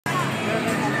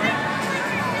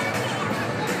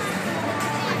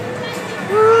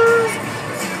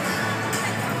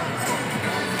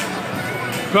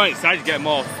Right, it's time to get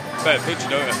more better picture,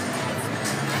 don't you?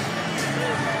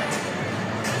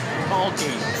 All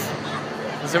geeks.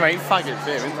 There's some 8 faggots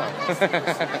here, isn't there?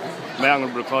 Mate, I'm gonna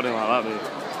be recording like that, mate.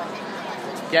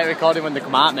 Get recording when they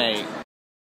come out, mate.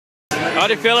 How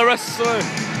do you feel, wrestler?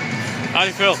 How do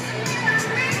you feel?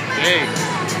 Hey.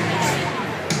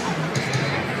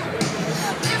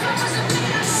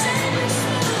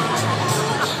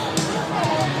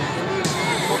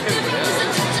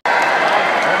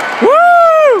 Woo!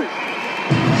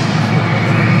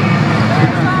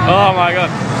 Oh my god.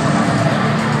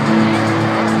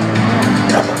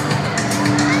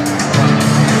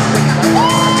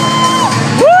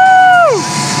 Woo!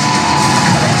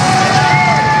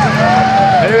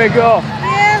 Here we go.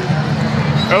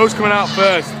 Who's coming out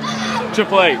first?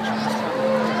 Triple H.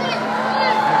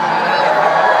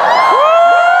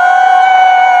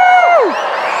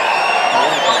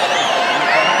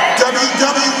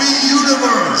 WWE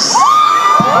Universe.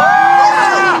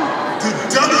 To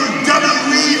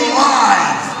WWE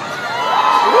Live.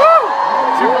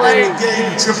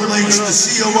 Again, Triple H, the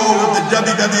COO of the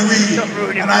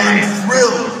WWE, and I am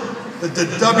thrilled that the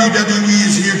WWE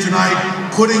is here tonight,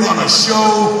 putting on a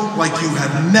show like you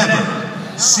have never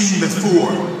seen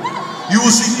before. You will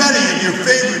see many of your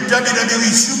favorite WWE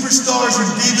superstars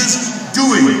and divas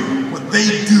doing what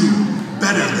they do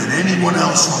better than anyone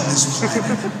else on this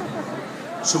planet.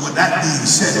 So with that being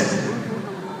said,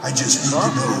 I just need to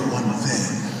know one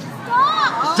thing.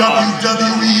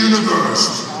 WWE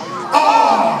Universe,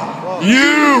 are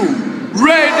you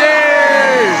ready?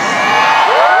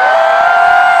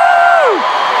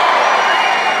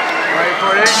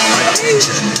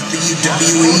 Attention,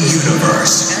 WWE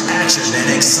Universe. Action and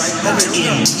excitement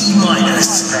in T-minus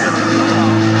 7,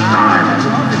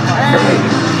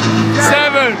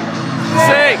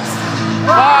 6,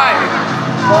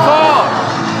 5, 4,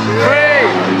 3,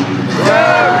 2, 1.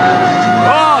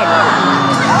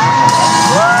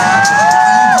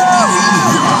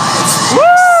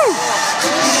 Woo!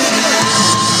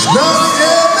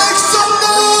 Nottingham, make some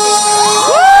noise!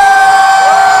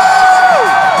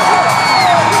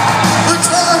 The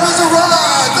time has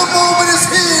arrived. The moment is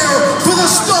here for the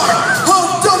start of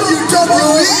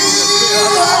WWE.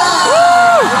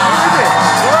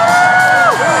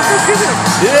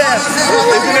 Yeah,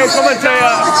 there's a new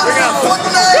commentator. Bring it up.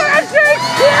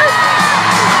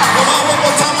 Come on, one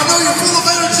more time. I know you're full of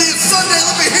energy. It's Sunday.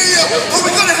 Let me hear you. Are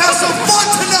we gonna have some fun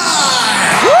tonight?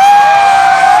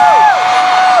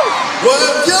 Well,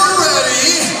 if you're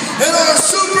ready and our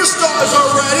superstars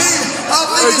are ready, I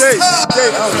think it's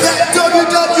time that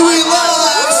WWE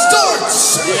Live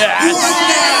starts right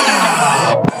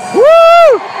now.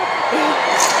 Woo!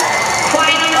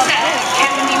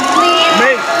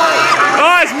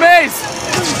 Oh, it's Mace!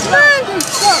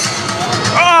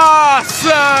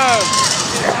 Awesome!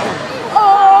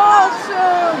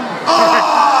 Awesome!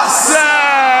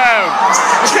 Awesome!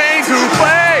 King who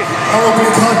play! Our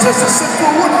opening contest is set for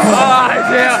one point.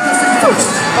 Yeah. First,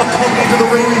 opponent to the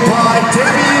ring by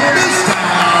Damien Mizdow.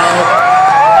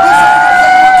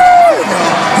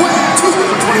 Weighing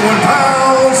 221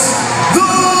 pounds, The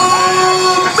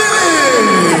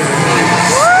Miz!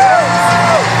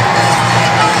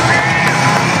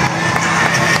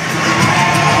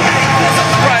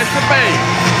 Right, it's the bait.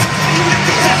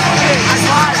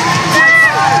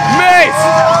 Mace!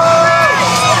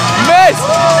 Mace!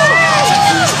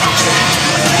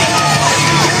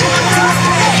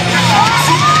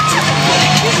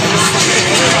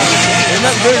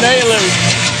 Remember him, don't you, Lou?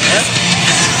 Yeah?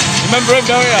 Remember him,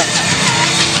 don't you?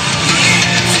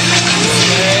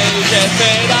 Get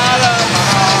it out of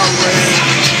my way.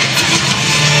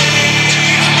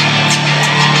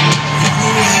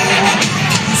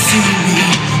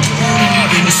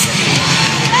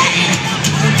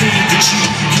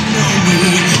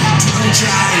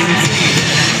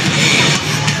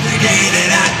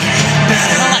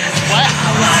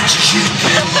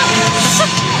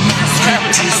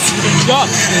 God.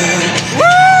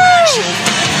 Woo!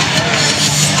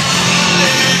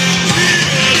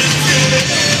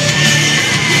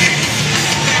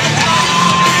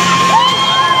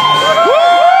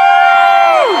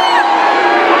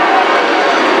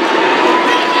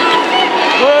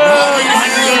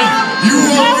 You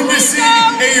are witnessing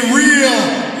a real,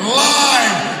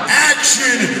 live,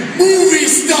 action movie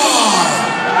star!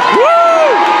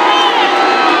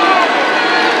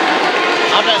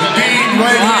 Being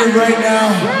right here, right now,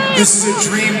 this is a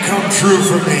dream come true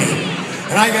for me.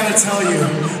 And I gotta tell you,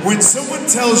 when someone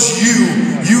tells you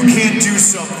you can't do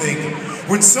something,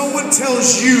 when someone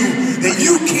tells you that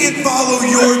you can't follow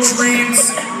your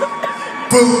dreams,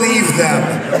 believe them,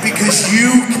 because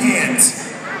you can't.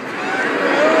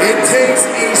 it takes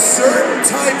a certain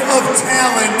type of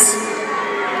talent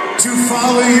to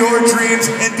follow your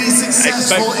dreams and be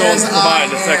successful as I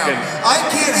am. I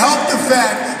can't help the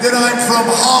fact that I'm from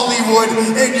Hollywood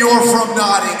and you're from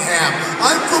Nottingham.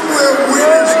 I'm from where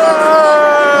winners are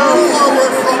from. You are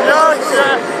from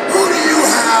Nottingham. Who do you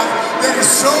have that is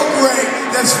so great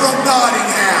that's from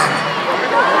Nottingham?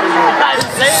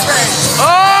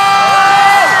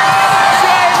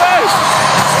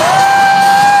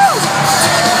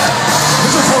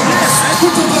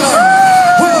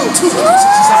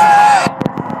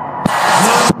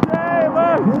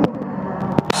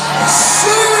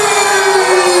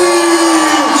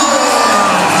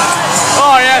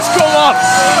 Oh yes, come on!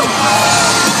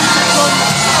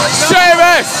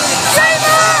 Sheamus!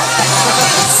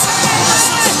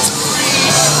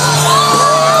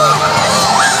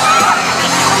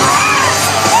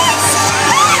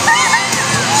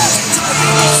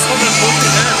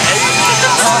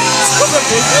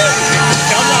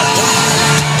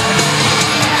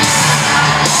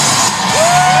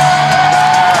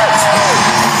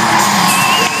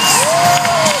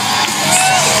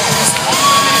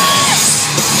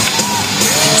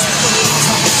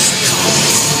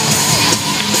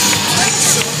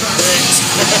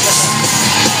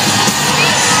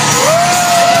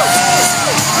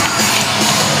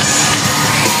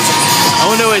 I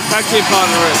wonder who his tag team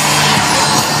partner is.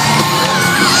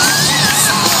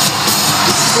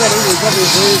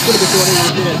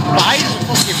 Why is it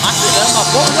fucking massive then?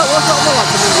 What's that other lad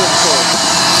coming in for?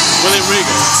 William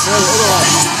Regan? No, the other lad.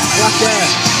 Black hair.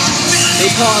 He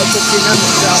caught a fucking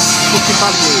that fucking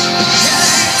bad dude.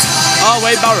 Oh,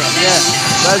 Wade Barrett? Yeah.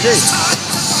 Where's he?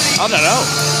 I don't know.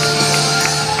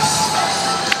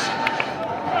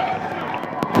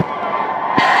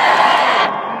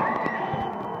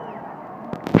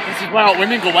 This is where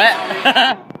women go wet.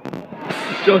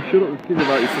 Josh, shut up and kidding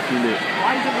about your fucking dick.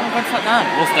 Why is everyone going to sit down?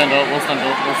 We'll stand up, we'll stand up,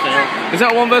 we'll stay up. Is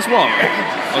that 1 vs 1?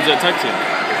 Or is it a tag team?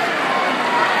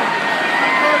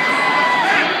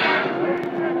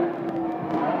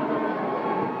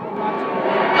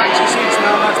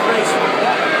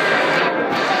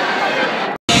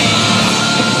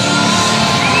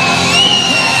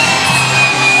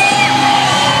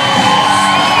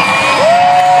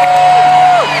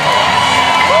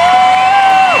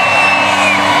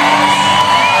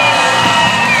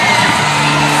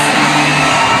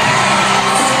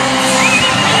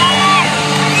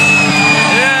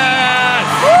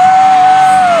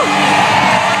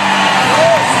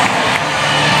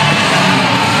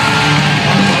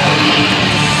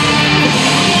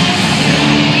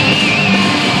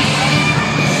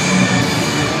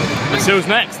 Who's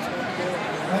next?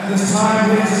 At this time,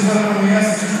 ladies and gentlemen, we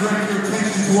ask that you direct your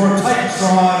attention to our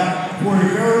Titantron for a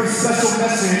very special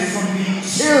message from the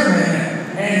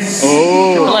chairman and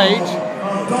CEO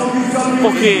of WWE.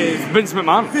 Fuck it, Vince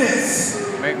McMahon. Vince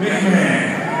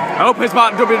McMahon. I hope it's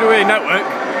about WWE Network.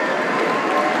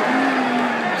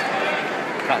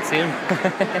 Can't see him.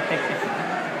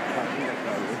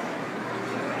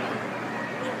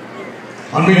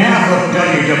 On behalf of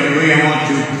WWE, I want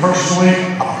to personally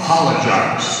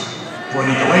apologize for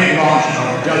the delayed launch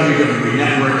of WWE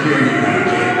Network here in the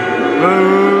United Kingdom.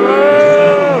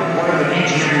 More than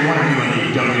each and every one of you in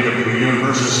the WWE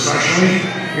universe, especially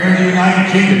here in the United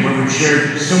Kingdom, where we've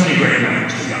shared so many great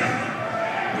memories together.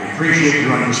 We appreciate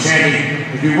your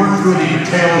understanding as we work through the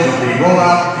details of the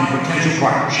rollout and potential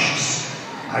partnerships.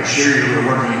 I assure you we're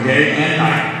working day and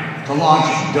night to launch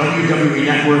WWE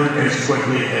Network as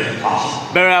quickly as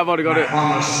possible. Better have already got it. I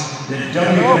promise that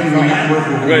WWE Network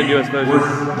will be worth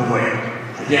the wait.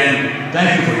 Again,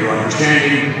 thank you for your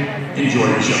understanding. Enjoy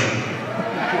the show.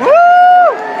 Woo!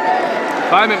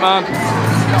 Bye, McMahon.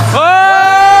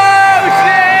 Oh,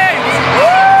 shit!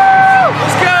 Woo!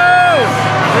 Let's go!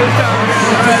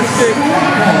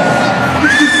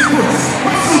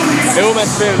 It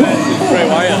almost feels like it's Bray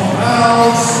Wyatt.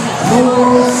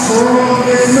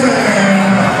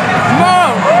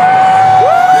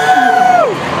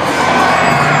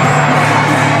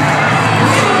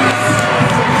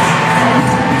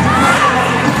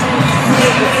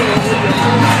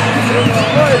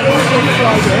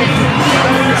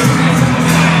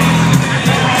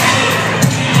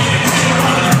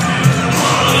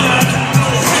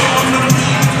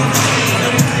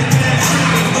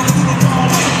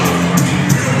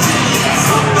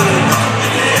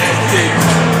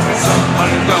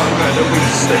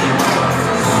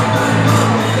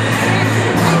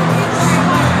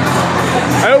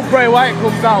 I hope Bray Wyatt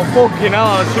comes out. Fucking hell,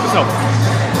 I'll shoot myself.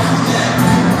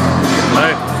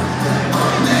 Hey.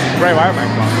 Bray Wyatt, man,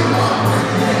 come on.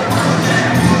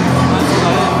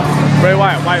 Bray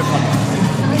Wyatt, Wyatt, man.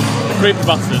 creepy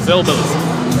bastards, hillbillies.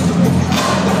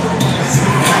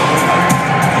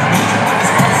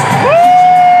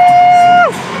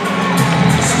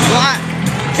 What?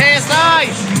 KSI!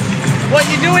 What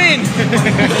are you doing?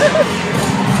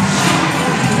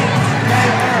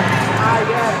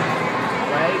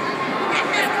 Wait.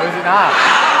 Who's it now?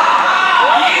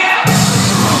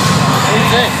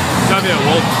 Who's it? Xavier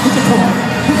Wolf.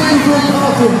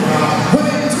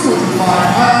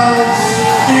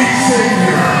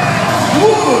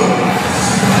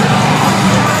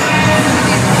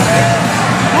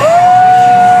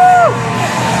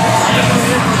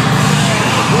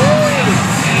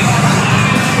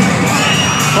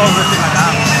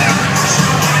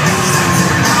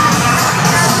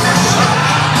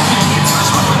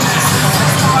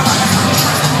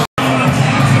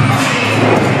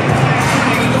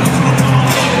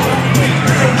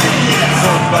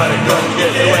 Somebody gonna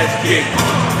get their ass kicked.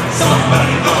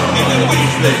 Somebody gonna get their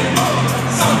waist licked.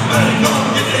 Somebody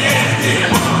gonna get their ass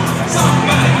kicked.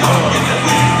 Somebody gonna get their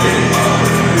waist licked.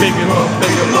 Big and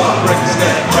Break a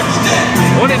snap, break a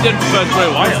snap. what it did for Bray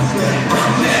Wyatt.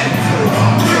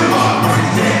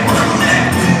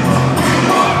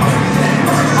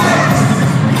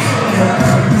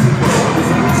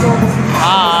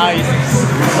 Hi.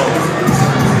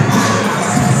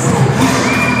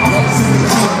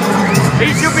 He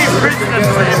should be in prison at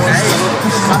the end, eh?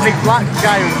 That big black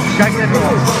guy who shagged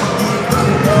everyone.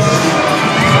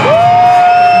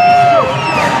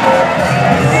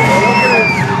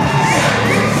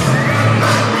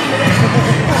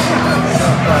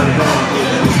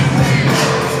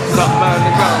 Somebody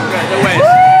gonna get the waist.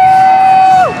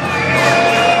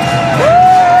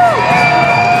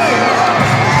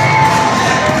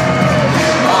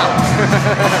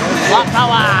 Black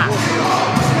power!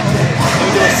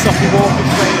 Soppy walking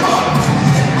straight.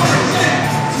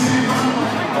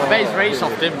 I bet he's raised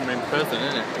off him in person,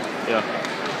 isn't it? Yeah.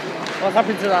 What's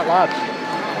happened to that lad?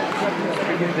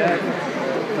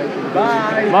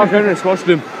 Bye! Mark Henry squashed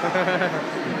him.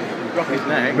 Broke his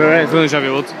neck. But it's only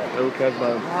Xavier Woods. Who cares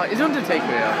about him? Oh, is Undertaker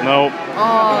here? No.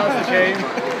 Oh, that's a shame. I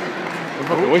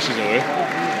fucking wish he's away.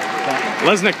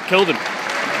 Lesnar killed him.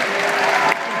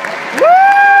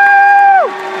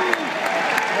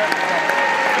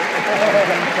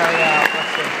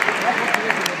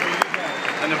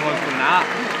 And everyone's coming out.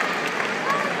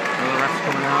 All the refs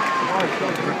coming out.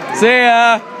 See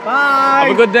ya. Bye!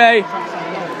 Have a good day.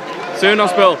 Soon,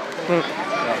 hospital.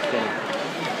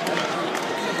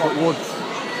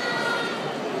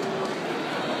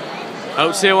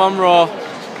 Hope see you on Raw.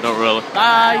 Not really.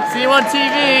 Bye! See you on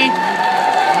TV!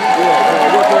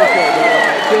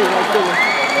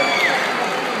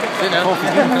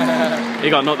 He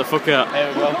got knocked the fuck out. There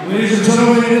we go. Ladies and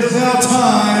gentlemen, it is now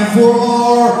time for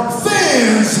our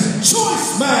Fans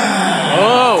Choice Match.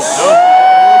 Oh!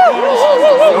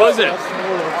 Who was it?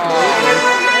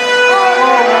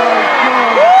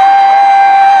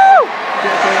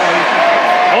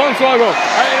 Hold on, Swago. I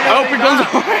hope he comes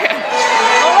away.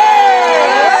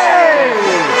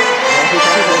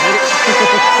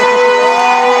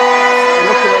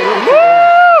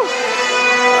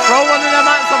 Throw one of them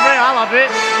at somebody, I'll have it.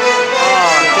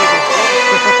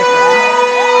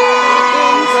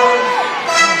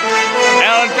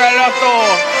 El Relator.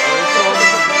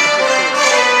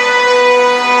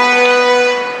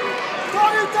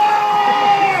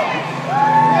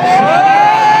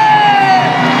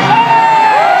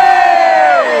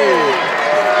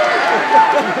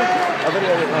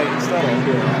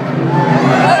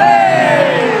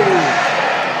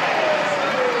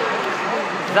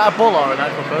 Is that a bull or an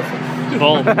actual person?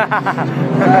 Bull.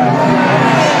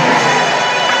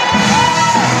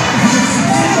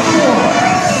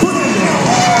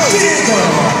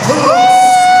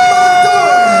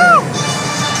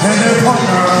 And their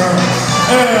partner,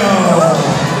 El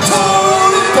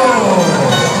Torito.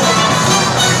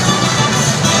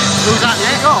 Who's that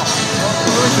next?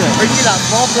 Who is it? Bring me that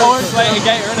small person. Oh, it's Later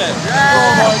Gator, isn't it? Yeah!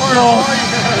 Oh my God!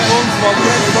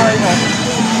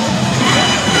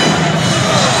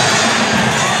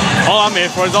 All I'm here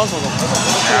for is also.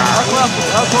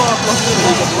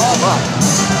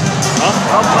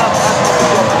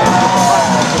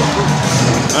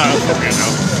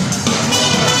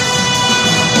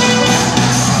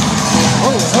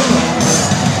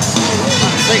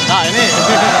 Sick that, innit?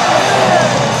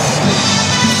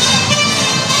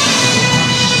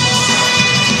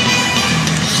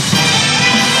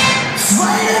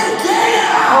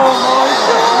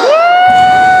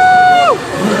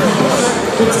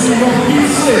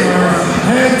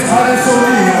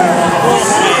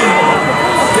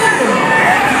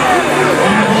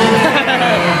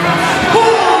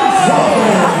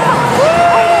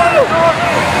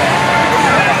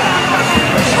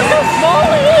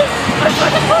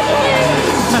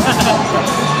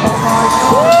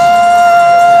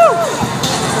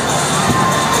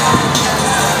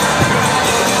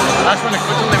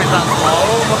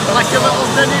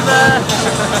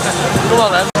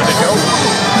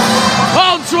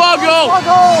 Boggle!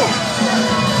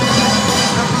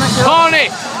 Horny!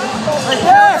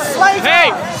 Yeah, Slater!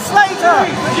 Hey! Slater!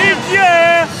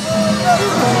 Yeah!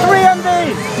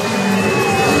 3MD!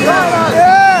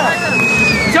 Yeah!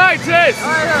 Titus!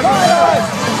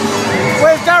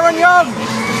 Where's Darren Young?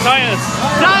 Tires!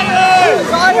 Tires!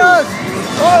 Tires!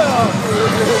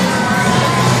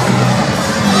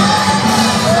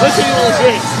 Let's see all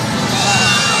this.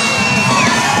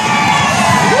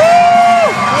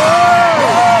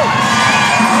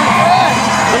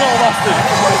 The little bastard.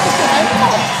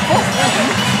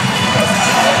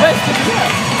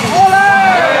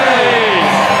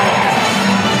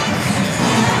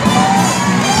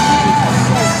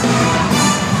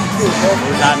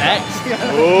 Who's that next?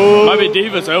 Oh. Might be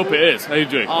Divas, I hope it is. How you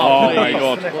doing? Oh my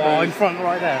god. Oh, in front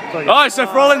right there. Oh,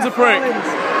 Seth Rollins a prick.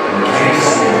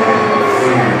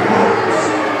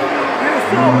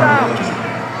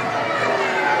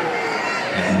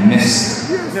 And Mr.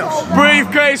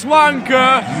 Briefcase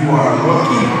wanker. You are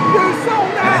looking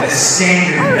at the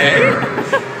standard bearer.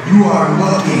 You are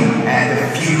looking at the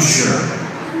future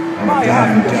of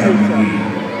WWE.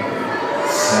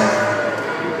 Seth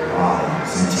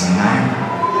Rollins. And tonight,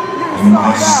 in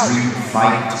my street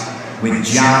fight with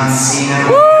John Cena.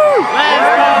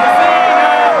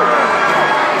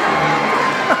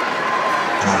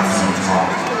 John Cena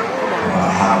talked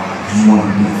about how if you want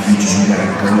to be the future, you gotta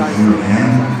go through him.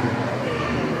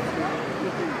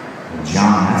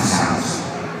 John, that sounds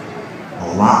a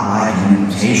lot like an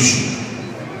invitation.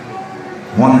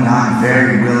 One that I'm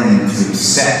very willing to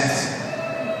accept.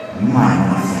 You might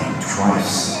want to think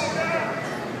twice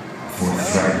before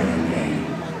threatening me.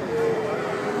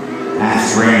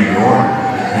 Ask Randy Orton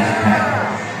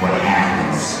what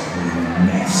happens when you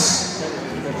mess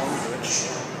with the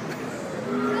future.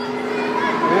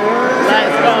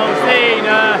 Let's go,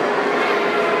 Cena!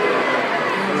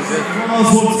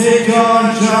 Rollins will take on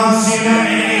John Cena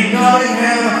in a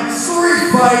Nottingham street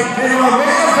fight in our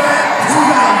main event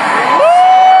tonight.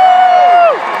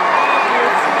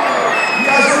 You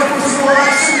guys ready for some more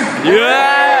action?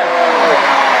 Yeah!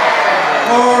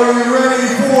 Are you ready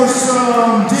for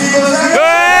some Divas action?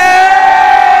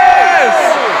 Yes!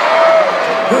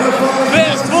 Then the following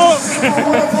Let's talk.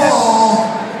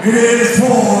 it is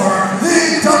for the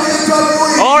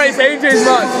WWE. Oh, it's AJ's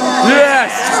match.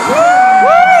 Yes! Woo!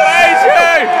 AJ!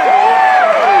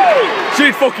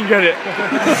 She'd fucking get it.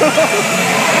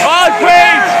 Oh,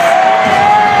 Paige!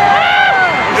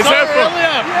 It's her fault.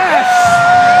 Yes!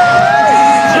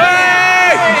 Yay!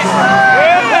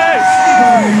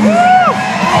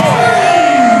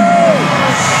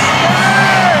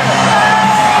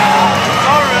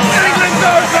 England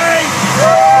Derby!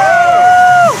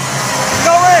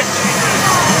 Norwich!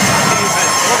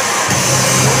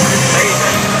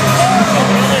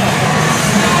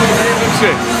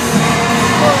 Shit.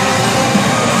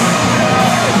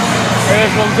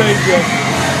 There's one danger.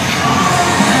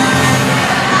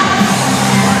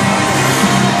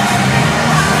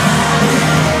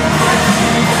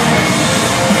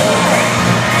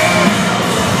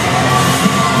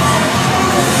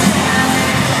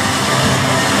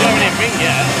 You haven't even been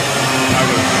yet.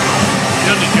 You've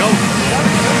done the job.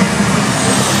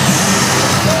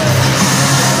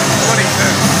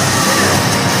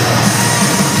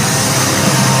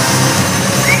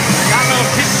 That little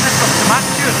kick off the match,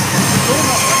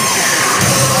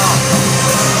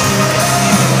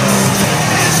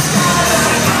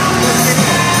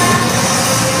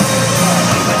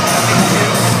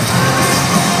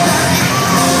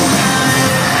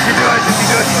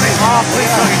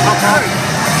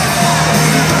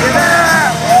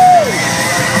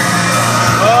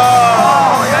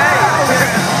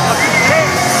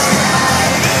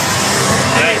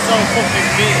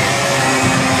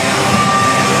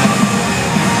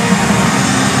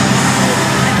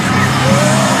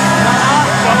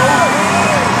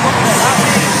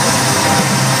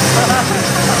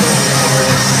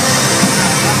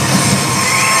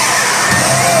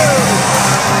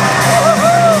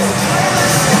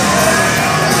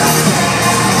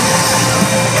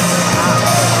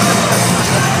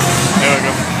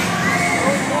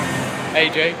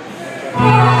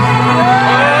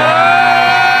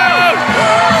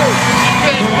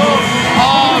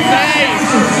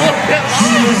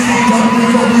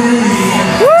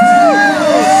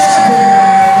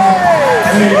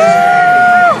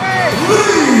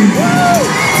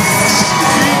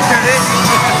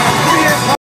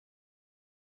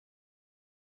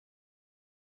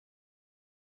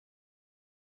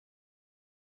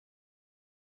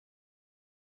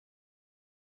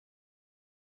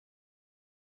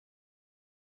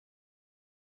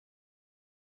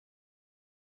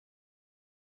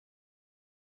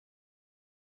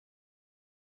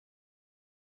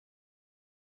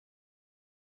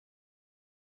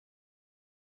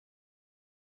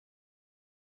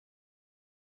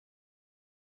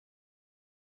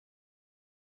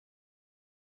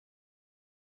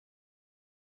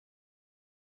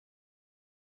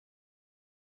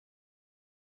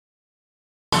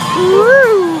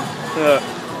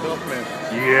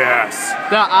 Yes.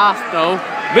 That ass though.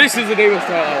 This is the newest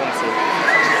title I want to see.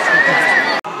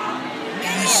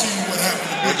 You see what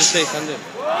happened to We'll Big just Show. defend it.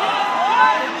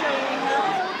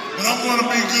 But I'm going to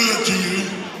be good to you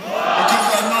because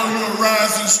I know you're a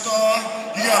rising star.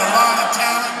 You got a lot of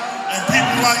talent and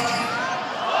people like you.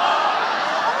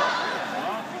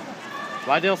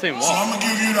 Why do you think So what? I'm going to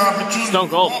give you the opportunity Stone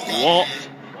Cold. to walk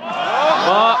out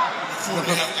What? here What? before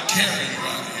they have to carry you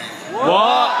out here.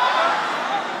 What?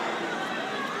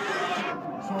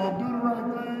 So do the right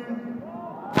thing.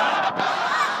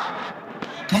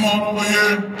 Come on over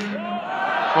here.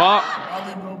 What? I'll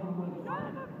leave it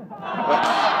open.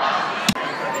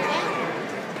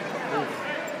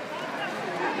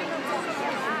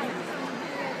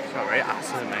 Sorry,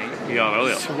 asshole, mate. Yeah,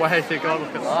 earlier. Swear to God,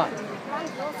 look at that.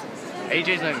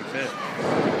 AJ's not even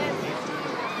fit.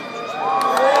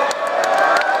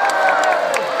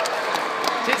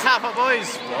 Tits half up,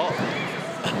 boys. What?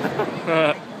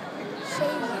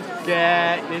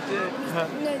 Get it.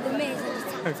 No, the maze.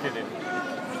 I'm kidding.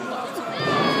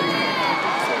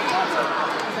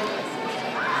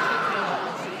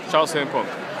 Shout CM Punk.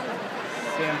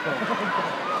 CM Punk.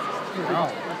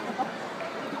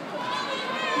 No.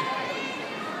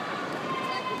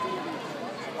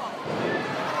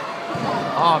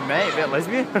 Oh, mate, a bit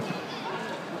lesbian.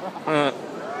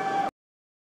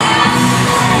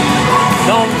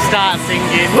 Don't start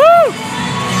singing. Woo!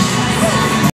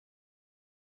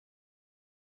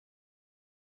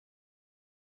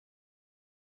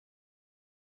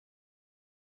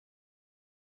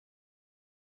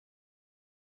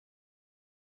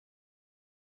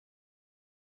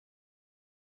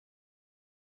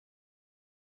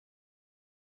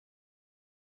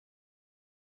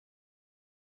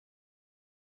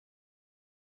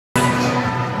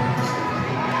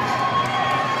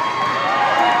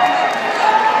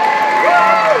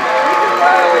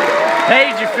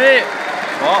 Paige, you fit.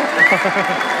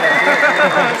 What?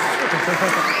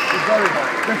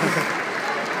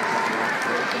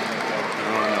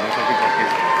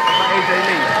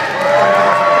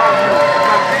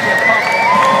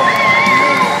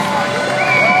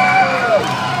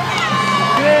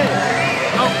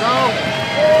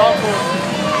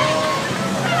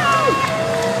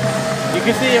 You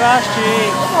can see your ass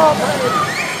cheeks.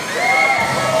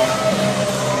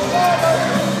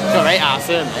 It's alright,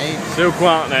 awesome, mate. Silk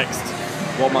out next.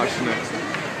 What match is next?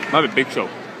 Maybe Big Show.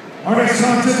 Our next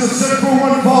contest is set for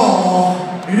one fall.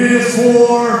 It is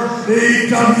for the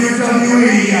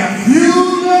WWE United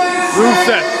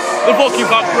Rusev. The fucking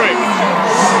fat prick.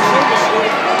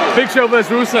 Big Show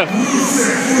versus Rusev.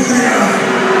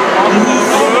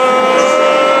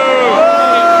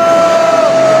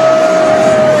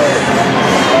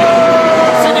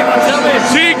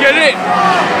 She get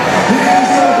it.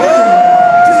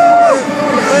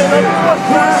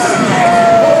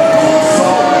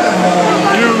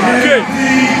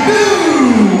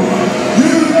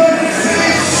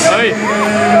 Hey,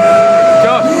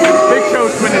 Josh, Big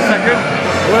Show's winning second.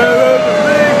 Where is the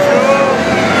Big Show?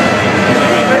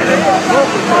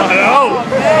 I know.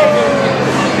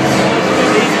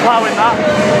 He's plowing that.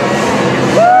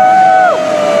 Woo!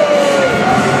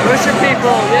 Russian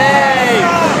people, yay!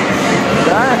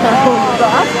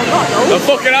 The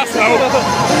fucking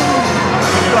asshole.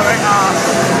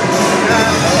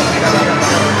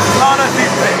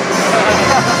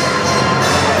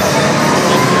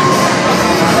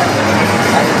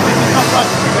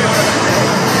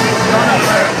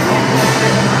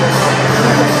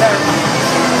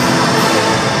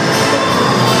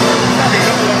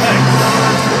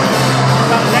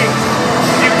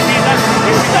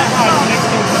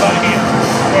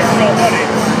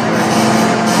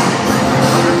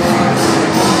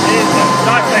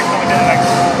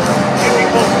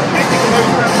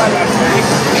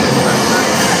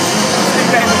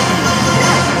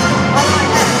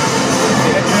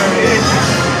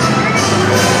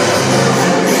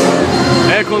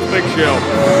 Here comes Big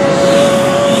Show.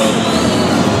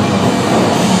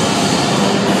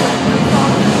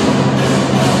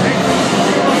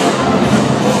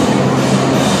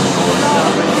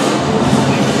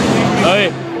 Hey,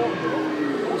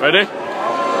 ready?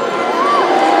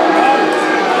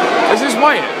 Is this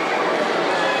Wyatt?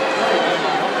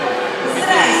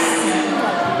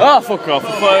 Oh, fuck off.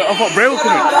 I thought Bray was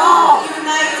coming.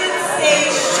 United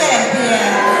States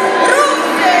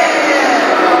Champion,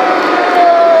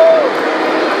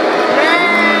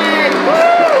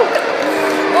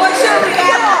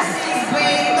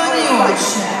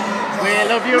 We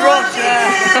love you, Russia!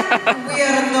 we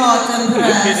are not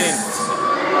impressed.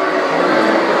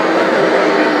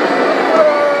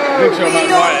 Big Show might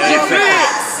don't write it. like your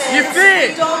accents. You fit.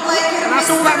 We don't like your That's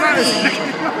all that matters.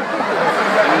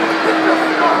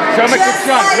 Shall I make a Just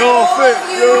chant? like You're all fit, of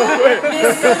you, you're fit.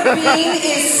 Mr. Bean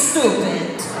is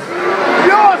stupid.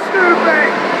 You're stupid.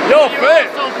 You're fit.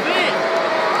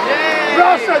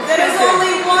 There is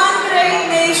only one great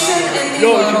nation in the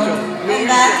world, and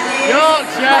that is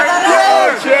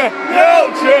Yorkshire.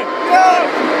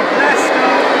 Let's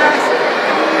go.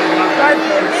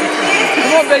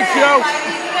 Come on, Big Show. by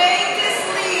the greatest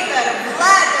leader,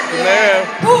 Vladimir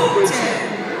Putin.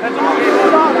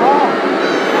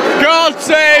 God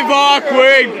save our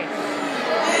Queen. And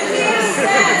he has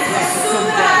sent a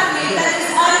super army that is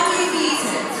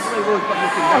undefeated.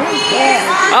 He is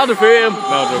I'll defeat him. No,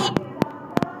 I don't.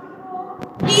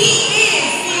 He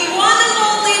is the one and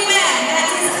only man that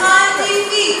is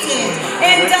undefeated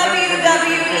in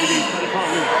WWE.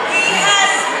 He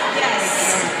has,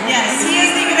 yes, he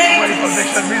is the greatest.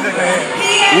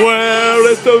 Where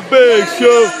is the Big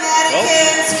Show?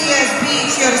 Americans, he has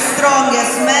beat your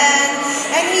strongest man,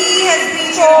 and he has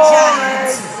beat your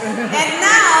giant. And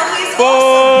now he's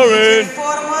also beat your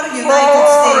former United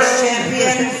States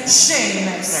champion,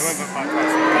 Sheamus.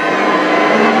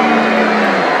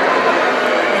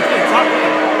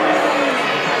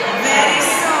 Very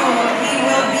soon, he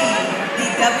will be the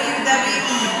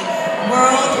WWE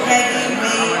World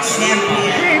Heavyweight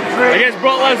Champion. Against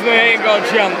Brock Lesnar, he ain't got a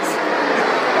chance.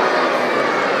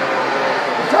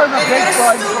 If your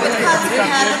stupid country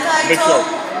had the title,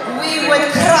 we would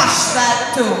crush that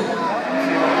too.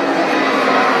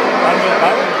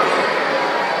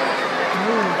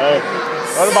 Hey,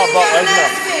 what about Brock Senior Lesnar?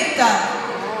 match victor.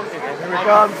 Here it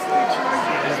comes.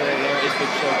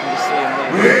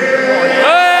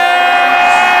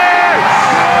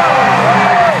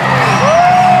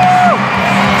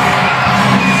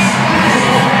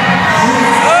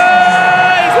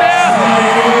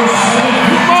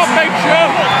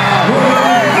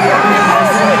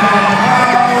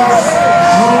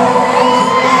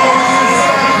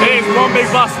 Big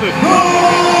bastard.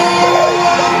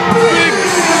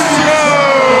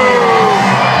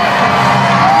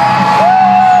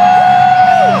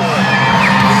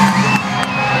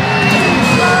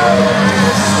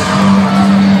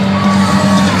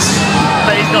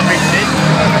 But he's not big fit.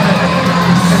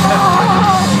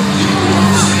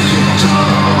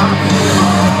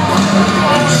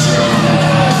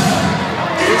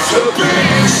 It's a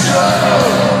big show.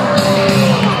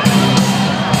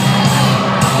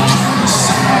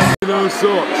 No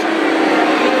sorts.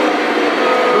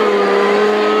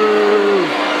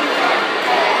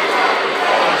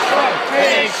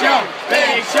 Big show,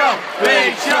 big show,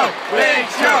 big show, big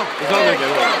show. It's not gonna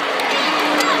get one.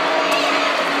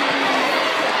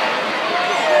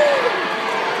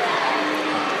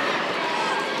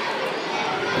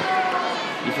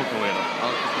 You fucking weirdo.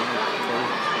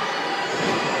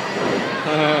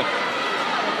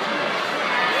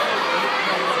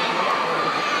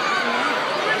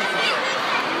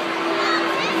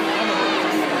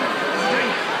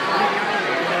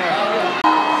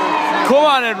 Come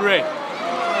on, Henry.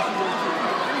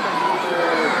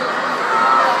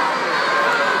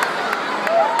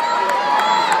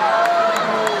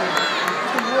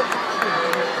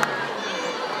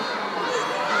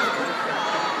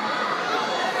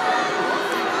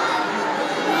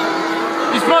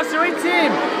 You're supposed to eat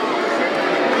him.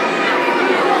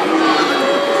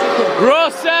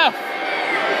 Rusev.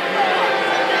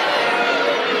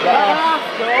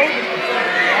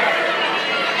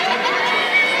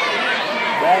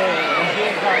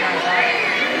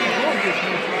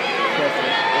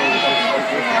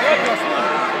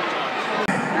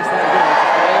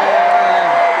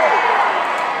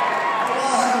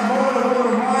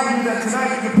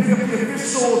 Tonight you can pick up the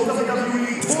official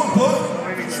WWE tour book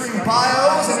featuring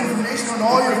bios and information on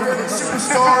all your favorite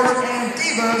superstars and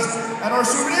divas at our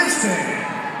souvenir stand.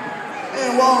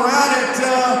 And while we're at it,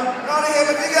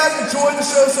 Nottingham, have you guys enjoyed the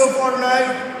show so far tonight?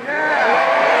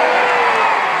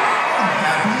 I'm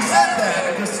happy you said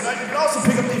that, because tonight you can also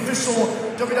pick up the official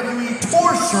WWE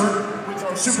tour shirt with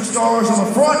our superstars on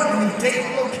the front and the date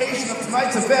and location of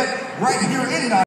tonight's event right here in Nottingham.